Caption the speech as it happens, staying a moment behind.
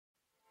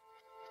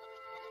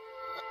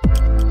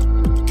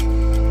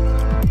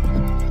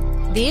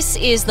This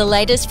is the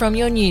latest from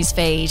your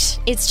newsfeed.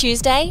 It's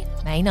Tuesday,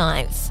 May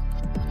 9th.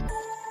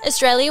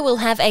 Australia will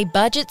have a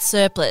budget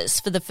surplus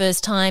for the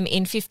first time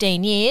in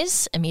 15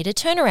 years amid a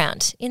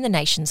turnaround in the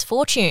nation's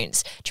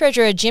fortunes.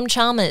 Treasurer Jim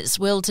Chalmers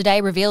will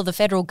today reveal the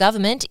federal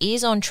government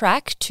is on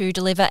track to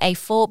deliver a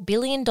 $4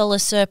 billion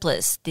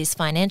surplus this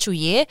financial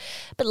year,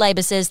 but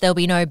Labor says there'll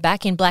be no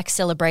back-in-black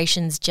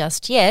celebrations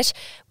just yet,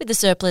 with the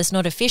surplus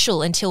not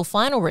official until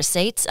final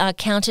receipts are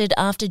counted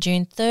after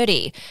June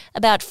 30.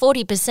 About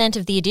 40%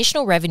 of the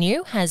additional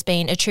revenue has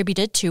been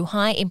attributed to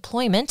high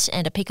employment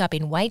and a pickup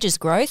in wages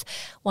growth,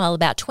 while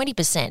about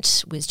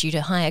 20% was due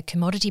to higher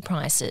commodity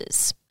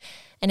prices.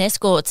 An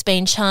escort's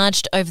been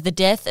charged over the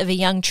death of a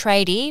young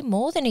tradie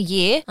more than a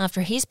year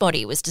after his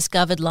body was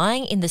discovered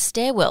lying in the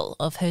stairwell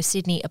of her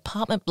Sydney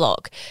apartment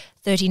block.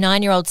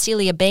 39-year-old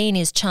Celia Bean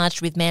is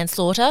charged with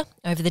manslaughter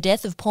over the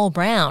death of Paul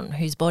Brown,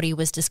 whose body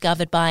was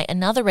discovered by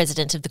another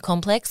resident of the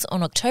complex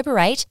on October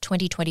 8,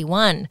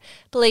 2021.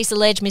 Police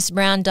allege Miss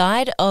Brown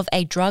died of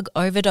a drug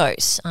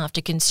overdose after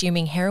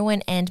consuming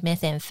heroin and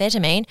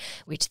methamphetamine,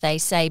 which they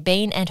say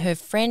Bean and her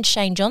friend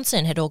Shane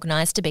Johnson had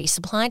organised to be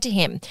supplied to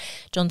him.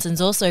 Johnson's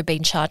also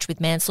been charged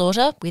with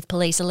manslaughter, with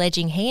police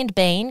alleging he and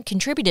Bean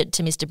contributed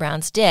to Mr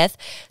Brown's death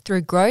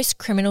through gross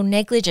criminal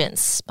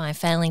negligence by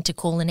failing to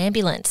call an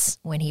ambulance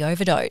when he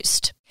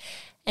overdosed.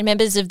 And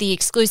members of the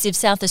exclusive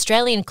South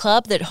Australian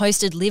club that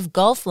hosted Live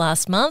Golf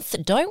last month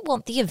don't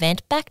want the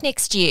event back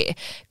next year.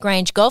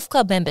 Grange Golf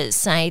Club members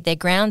say their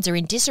grounds are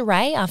in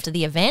disarray after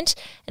the event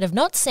and have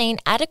not seen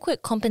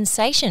adequate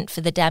compensation for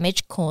the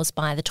damage caused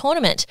by the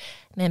tournament.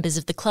 Members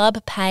of the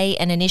club pay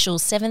an initial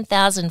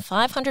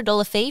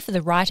 $7,500 fee for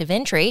the right of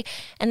entry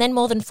and then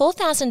more than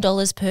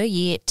 $4,000 per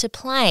year to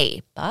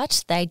play.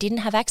 But they didn't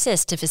have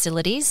access to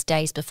facilities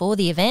days before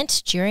the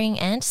event, during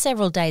and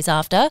several days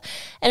after,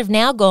 and have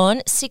now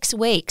gone 6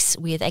 weeks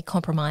with a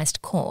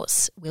compromised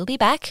course. We'll be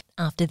back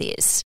after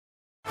this.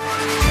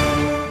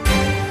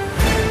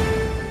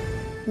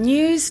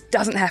 News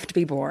doesn't have to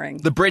be boring.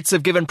 The Brits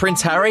have given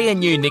Prince Harry a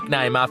new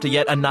nickname after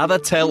yet another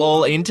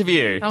tell-all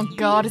interview. Oh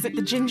God, is it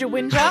the Ginger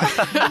Whinger?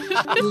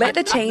 Let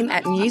the team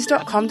at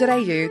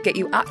news.com.au get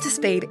you up to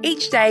speed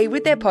each day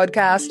with their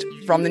podcast,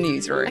 From the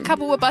Newsroom. A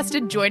couple were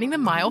busted joining the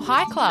Mile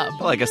High Club.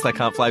 Well, I guess they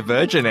can't play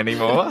Virgin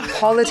anymore.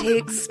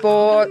 Politics,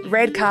 sport,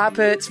 red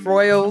carpets,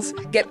 royals.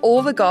 Get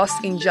all the goss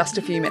in just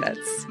a few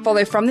minutes.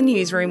 Follow From the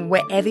Newsroom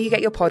wherever you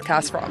get your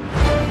podcast from.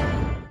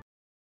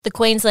 The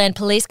Queensland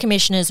Police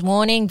Commissioner's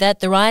warning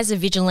that the rise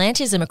of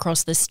vigilantism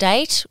across the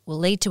state will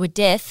lead to a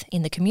death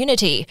in the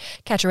community.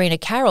 Katarina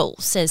Carroll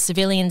says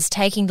civilians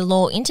taking the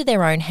law into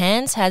their own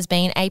hands has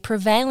been a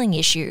prevailing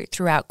issue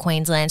throughout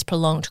Queensland's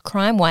prolonged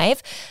crime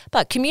wave,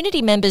 but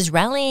community members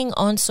rallying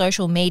on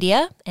social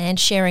media and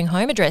sharing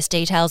home address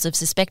details of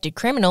suspected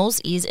criminals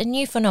is a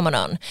new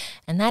phenomenon,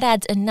 and that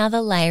adds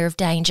another layer of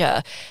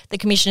danger. The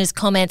Commissioner's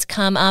comments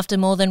come after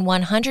more than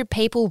 100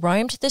 people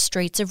roamed the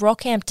streets of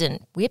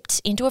Rockhampton,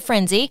 whipped into a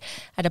frenzy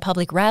at a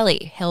public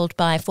rally held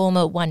by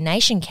former One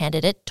Nation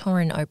candidate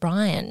Torrin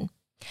O'Brien.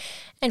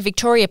 And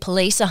Victoria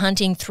Police are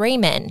hunting 3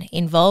 men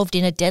involved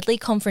in a deadly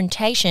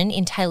confrontation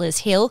in Taylors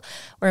Hill,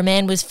 where a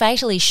man was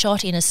fatally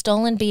shot in a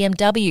stolen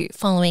BMW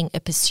following a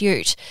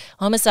pursuit.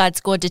 Homicide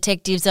Squad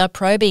detectives are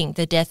probing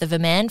the death of a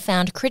man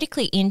found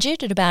critically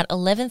injured at about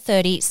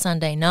 11:30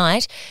 Sunday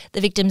night.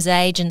 The victim's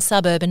age and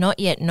suburb are not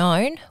yet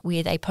known,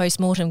 with a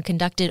post-mortem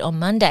conducted on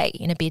Monday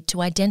in a bid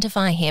to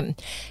identify him.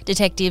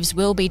 Detectives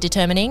will be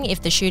determining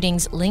if the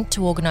shooting's linked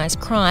to organised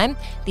crime.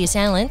 The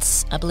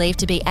assailants are believed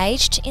to be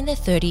aged in their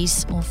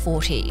 30s or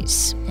 40s.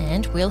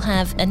 And we'll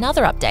have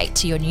another update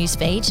to your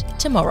newsfeed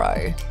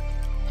tomorrow.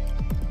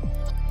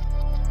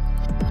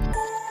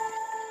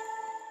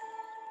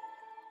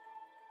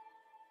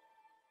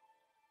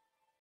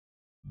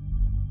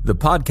 The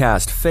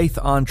podcast Faith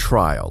on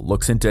Trial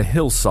looks into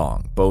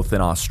Hillsong, both in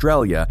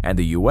Australia and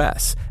the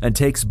US, and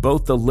takes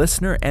both the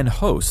listener and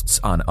hosts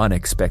on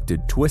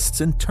unexpected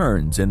twists and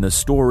turns in the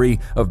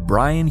story of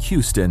Brian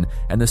Houston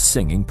and the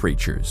Singing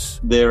Preachers.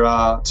 There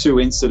are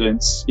 2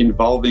 incidents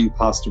involving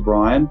Pastor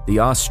Brian. The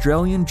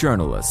Australian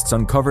journalists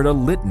uncovered a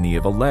litany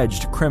of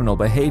alleged criminal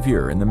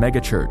behaviour in the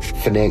megachurch.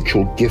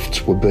 Financial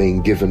gifts were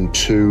being given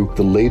to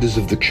the leaders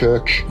of the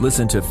church.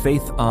 Listen to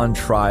Faith on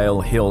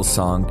Trial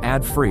Hillsong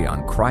ad-free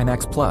on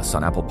Crimex Plus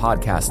on Apple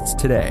Podcasts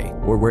today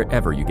or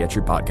wherever you get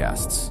your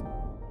podcasts.